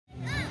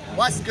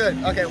What's good?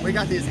 Okay, we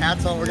got these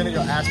hats on. We're gonna go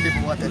ask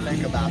people what they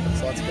think about them.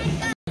 So let's go.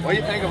 What do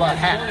you think about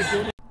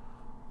hats?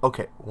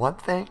 Okay, one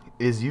thing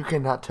is you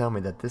cannot tell me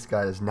that this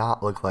guy does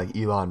not look like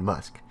Elon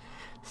Musk.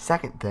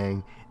 Second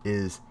thing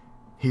is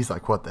he's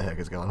like, what the heck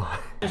is going on?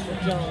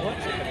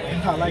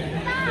 I like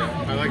it.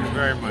 I like it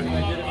very much.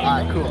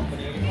 Alright, cool.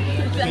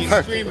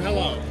 Scream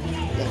hello.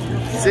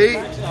 See?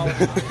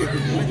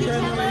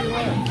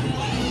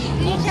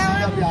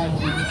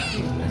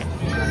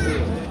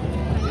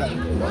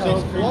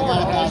 So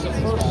Florida has the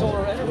first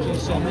solar energy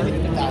center.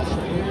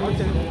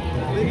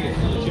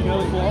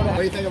 What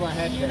do you think about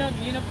Headband?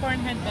 Unicorn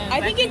headband. I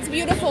think it's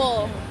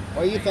beautiful.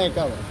 What do you think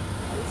of it?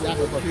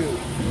 Cute.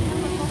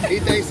 He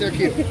thinks they're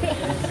cute.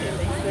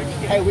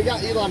 Hey, we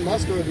got Elon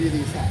Musk to review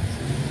these hats.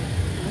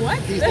 What?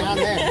 He's down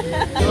there.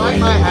 You like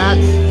my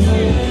hats?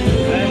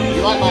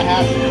 You like my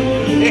hats?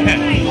 Yeah.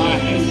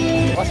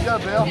 Right. What's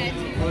good, Bill?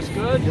 What's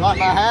good? You like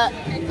my hat?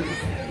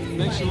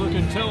 Makes you look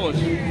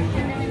intelligent.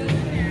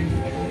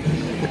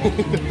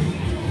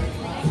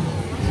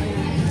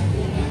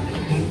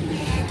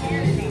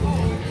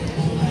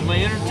 Am I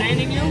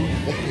entertaining you?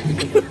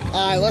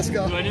 Alright, let's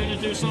go. Do I need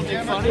to do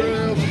something funny?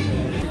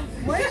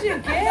 Where'd you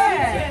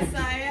get?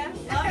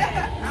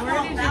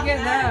 Where did you get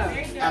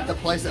those? At the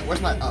place that,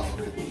 where's my, oh.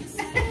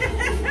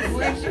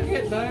 Where'd you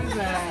get those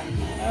at?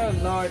 Oh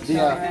Lord, The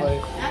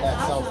place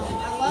that sells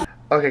them.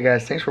 Okay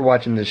guys, thanks for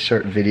watching this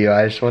short video.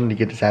 I just wanted to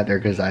get this out there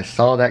because I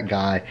saw that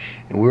guy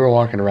and we were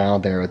walking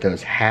around there with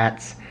those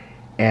hats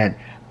and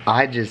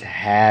I just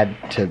had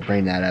to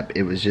bring that up.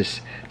 It was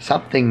just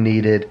something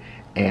needed.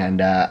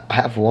 And I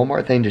have one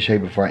more thing to show you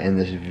before I end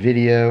this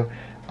video.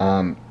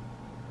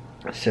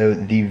 So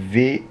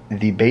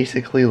the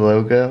basically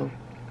logo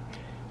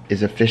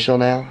is official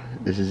now.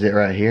 This is it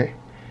right here.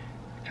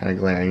 Kind of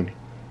glaring.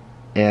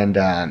 And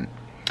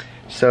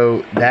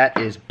so that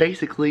is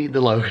basically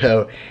the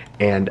logo.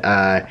 And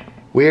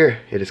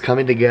it is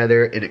coming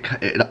together.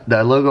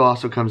 The logo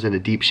also comes in a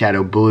deep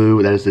shadow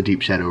blue. That is the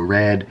deep shadow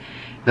red.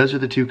 Those are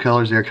the two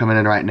colors that are coming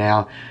in right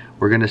now.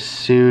 We're gonna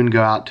soon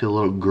go out to a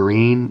little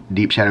green,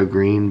 deep shadow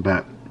green,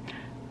 but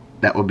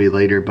that will be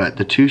later. But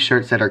the two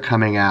shirts that are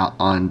coming out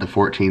on the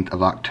 14th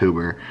of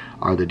October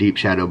are the deep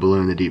shadow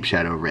blue and the deep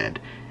shadow red.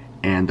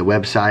 And the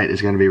website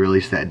is gonna be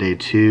released that day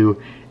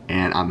too.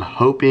 And I'm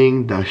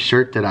hoping the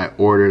shirt that I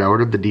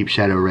ordered the deep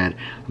shadow red,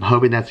 I'm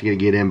hoping that's gonna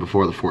get in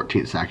before the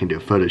 14th so I can do a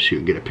photo shoot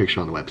and get a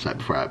picture on the website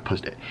before I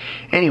post it.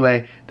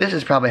 Anyway, this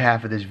is probably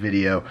half of this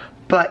video,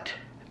 but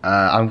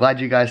I'm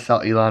glad you guys saw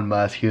Elon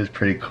Musk. He was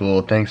pretty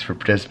cool. Thanks for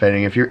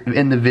participating if you're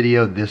in the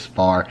video this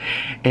far.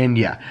 And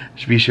yeah,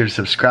 just be sure to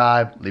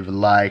subscribe, leave a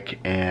like,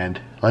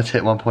 and let's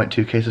hit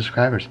 1.2K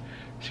subscribers.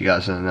 See you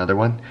guys in another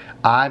one.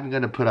 I'm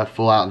going to put a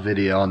full out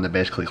video on the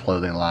Basically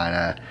Clothing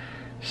line.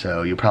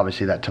 So you'll probably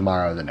see that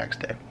tomorrow or the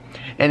next day.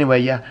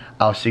 Anyway, yeah,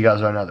 I'll see you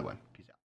guys on another one.